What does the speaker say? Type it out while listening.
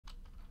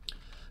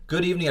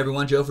Good evening,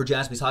 everyone. Joe for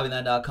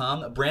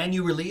JaspysHobbyland.com. Brand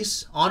new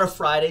release on a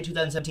Friday,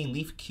 2017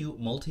 Leaf Q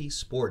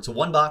Multi-Sport. So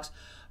one box,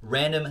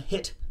 random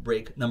hit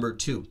break number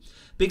 2.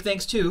 Big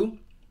thanks to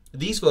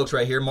these folks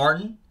right here,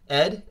 Martin,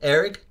 Ed,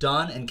 Eric,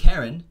 Don, and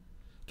Karen,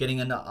 getting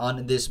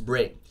on this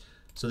break.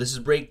 So this is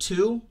break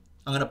 2.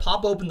 I'm going to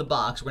pop open the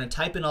box. We're going to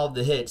type in all of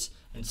the hits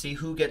and see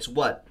who gets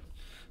what.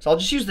 So I'll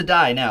just use the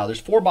die now.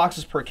 There's 4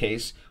 boxes per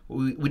case.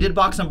 We did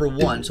box number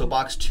 1, so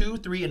box 2,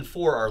 3, and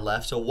 4 are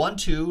left. So 1,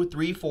 2,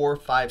 3, 4,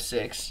 5,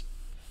 6.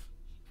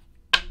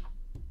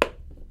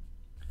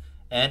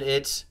 And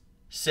it's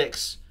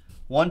 6.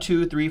 1,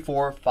 2, 3,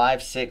 4,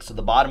 5, 6. So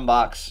the bottom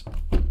box.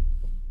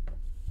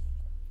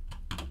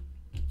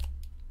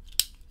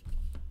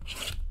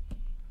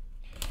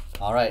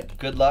 All right,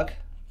 good luck,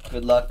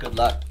 good luck, good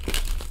luck.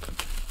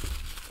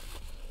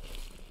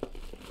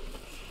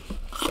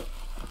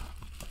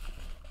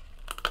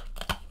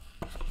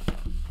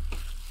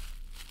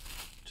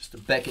 Just a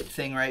Beckett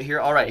thing right here.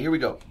 All right, here we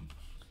go.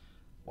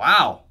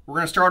 Wow, we're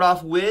going to start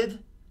off with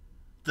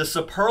the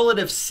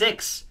superlative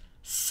 6.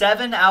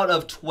 7 out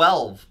of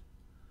 12.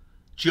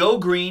 Joe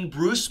Green,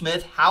 Bruce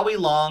Smith, Howie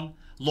Long,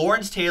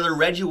 Lawrence Taylor,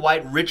 Reggie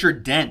White,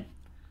 Richard Dent.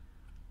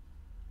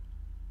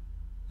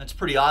 That's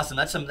pretty awesome.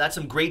 That's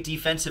some great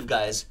defensive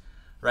guys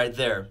right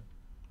there.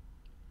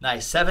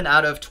 Nice. 7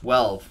 out of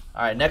 12.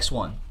 All right, next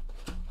one.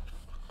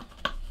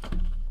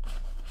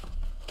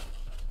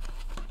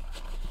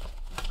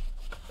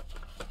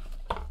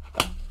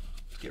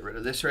 Let's get rid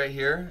of this right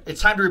here.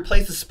 It's time to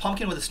replace this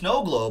pumpkin with a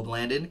snow globe,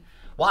 Landon.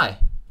 Why?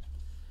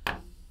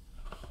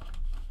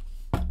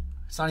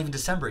 It's not even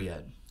December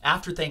yet.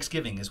 After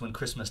Thanksgiving is when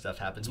Christmas stuff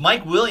happens.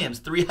 Mike Williams,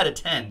 3 out of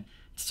 10.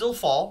 It's still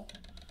fall.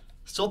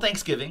 Still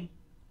Thanksgiving.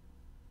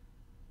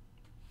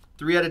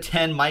 3 out of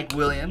 10, Mike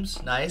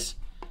Williams. Nice.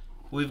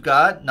 We've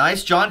got,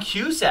 nice, John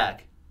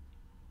Cusack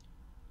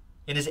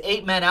in his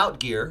 8-Man Out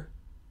gear.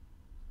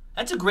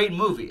 That's a great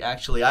movie,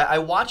 actually. I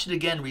watched it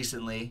again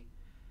recently,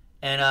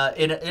 and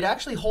it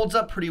actually holds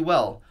up pretty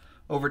well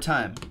over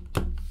time.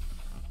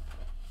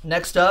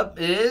 Next up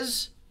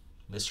is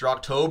Mr.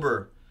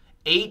 October.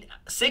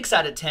 6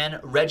 out of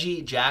 10,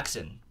 Reggie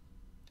Jackson.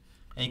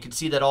 And you can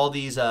see that all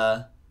these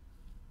are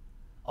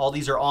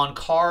on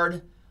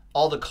card.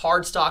 All the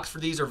card stocks for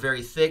these are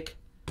very thick,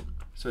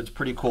 so it's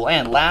pretty cool.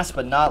 And last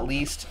but not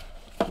least,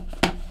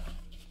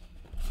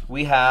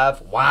 we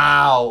have,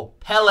 wow,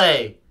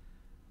 Pele.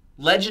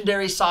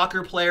 Legendary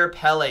soccer player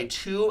Pele,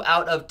 2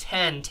 out of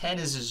 10. 10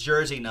 is his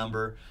jersey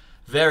number.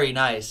 Very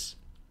nice.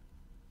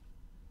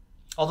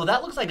 Although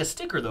that looks like a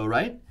sticker though,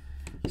 right?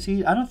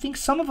 See, I don't think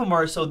some of them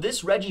are. So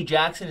this Reggie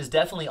Jackson is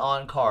definitely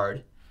on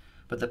card,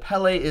 but the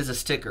Pele is a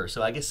sticker.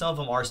 So I guess some of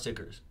them are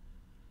stickers.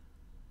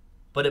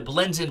 But it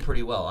blends in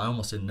pretty well. I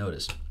almost didn't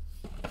notice.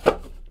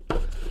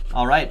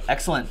 All right,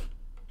 excellent.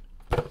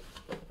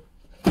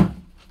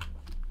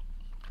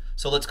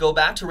 So let's go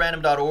back to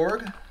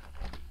random.org.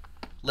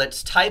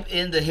 Let's type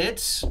in the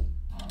hits.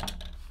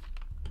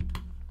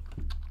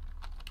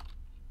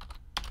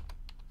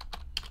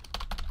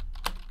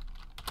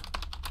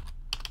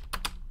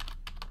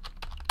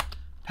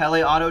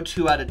 Pele auto,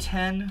 2 out of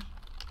 10.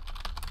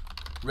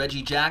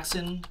 Reggie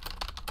Jackson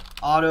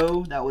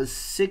auto, that was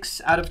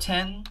 6 out of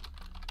 10.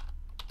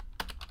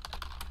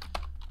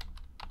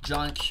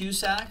 John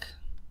Cusack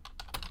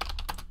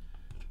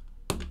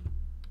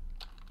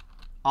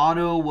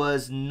auto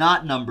was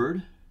not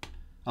numbered.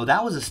 Oh,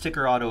 that was a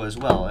sticker auto as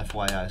well,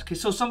 FYI. Okay,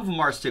 so some of them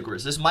are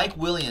stickers. This Mike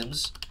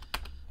Williams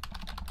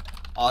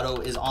auto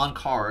is on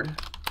card.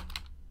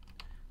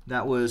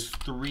 That was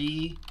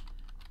 3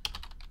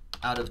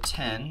 out of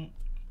 10.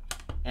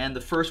 And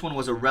the first one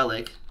was a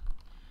relic,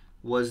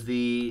 was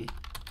the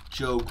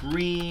Joe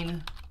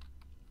Green,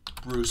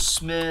 Bruce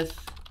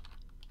Smith,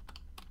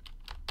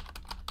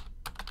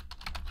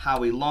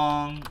 Howie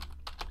Long,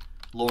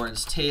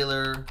 Lawrence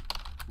Taylor,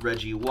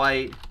 Reggie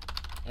White,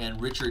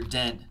 and Richard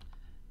Dent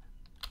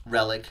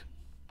relic.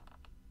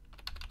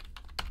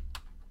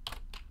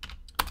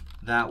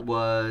 That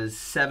was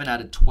 7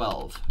 out of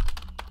 12.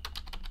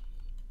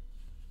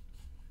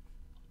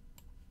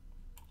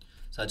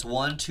 So that's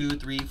 1, 2,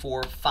 3,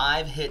 4,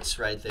 5 hits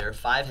right there.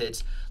 5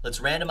 hits. Let's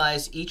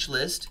randomize each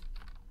list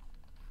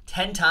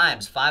 10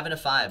 times. 5 and a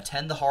 5.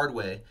 10 the hard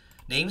way.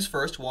 Names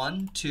first.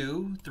 1,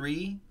 2,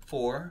 3,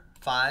 4,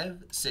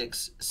 5,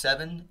 6,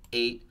 7,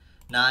 8,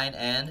 9,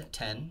 and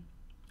 10.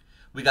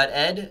 We got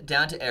Ed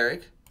down to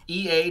Eric.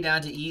 EA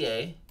down to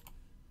EA.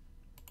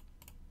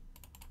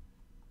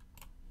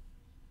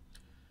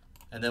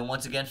 And then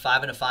once again,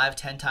 5 and a 5.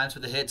 10 times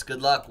for the hits.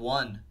 Good luck.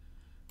 1,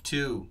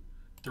 2,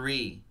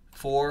 3,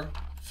 4,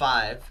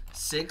 5,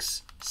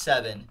 6,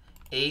 7,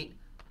 8,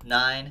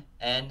 9,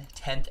 and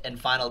 10th and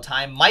final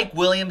time. Mike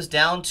Williams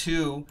down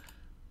to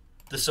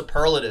the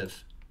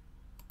superlative.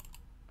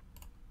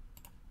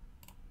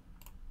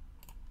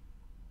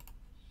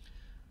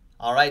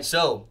 All right,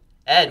 so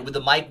Ed with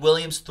the Mike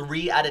Williams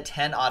 3 out of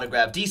 10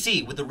 autograph.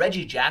 DC with the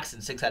Reggie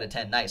Jackson 6 out of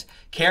 10. Nice.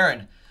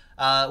 Karen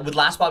with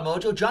Last Spot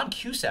Mojo. John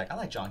Cusack. I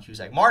like John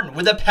Cusack. Martin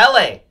with the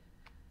Pele.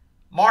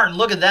 Martin,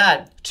 look at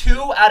that.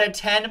 2 out of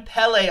 10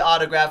 Pele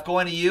autograph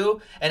going to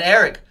you. And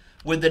Eric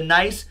with the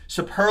nice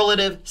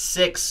superlative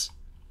 6.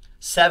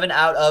 7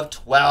 out of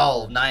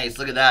 12. Nice.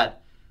 Look at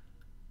that.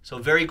 So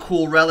very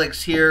cool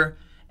relics here.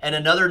 And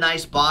another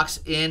nice box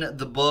in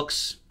the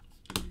books.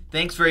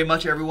 Thanks very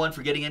much, everyone,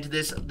 for getting into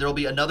this. There will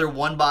be another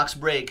 1-box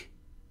break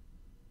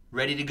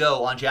ready to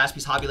go on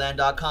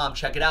JaspysHobbyland.com.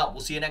 Check it out.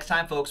 We'll see you next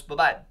time, folks.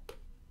 Bye-bye.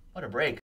 What a break.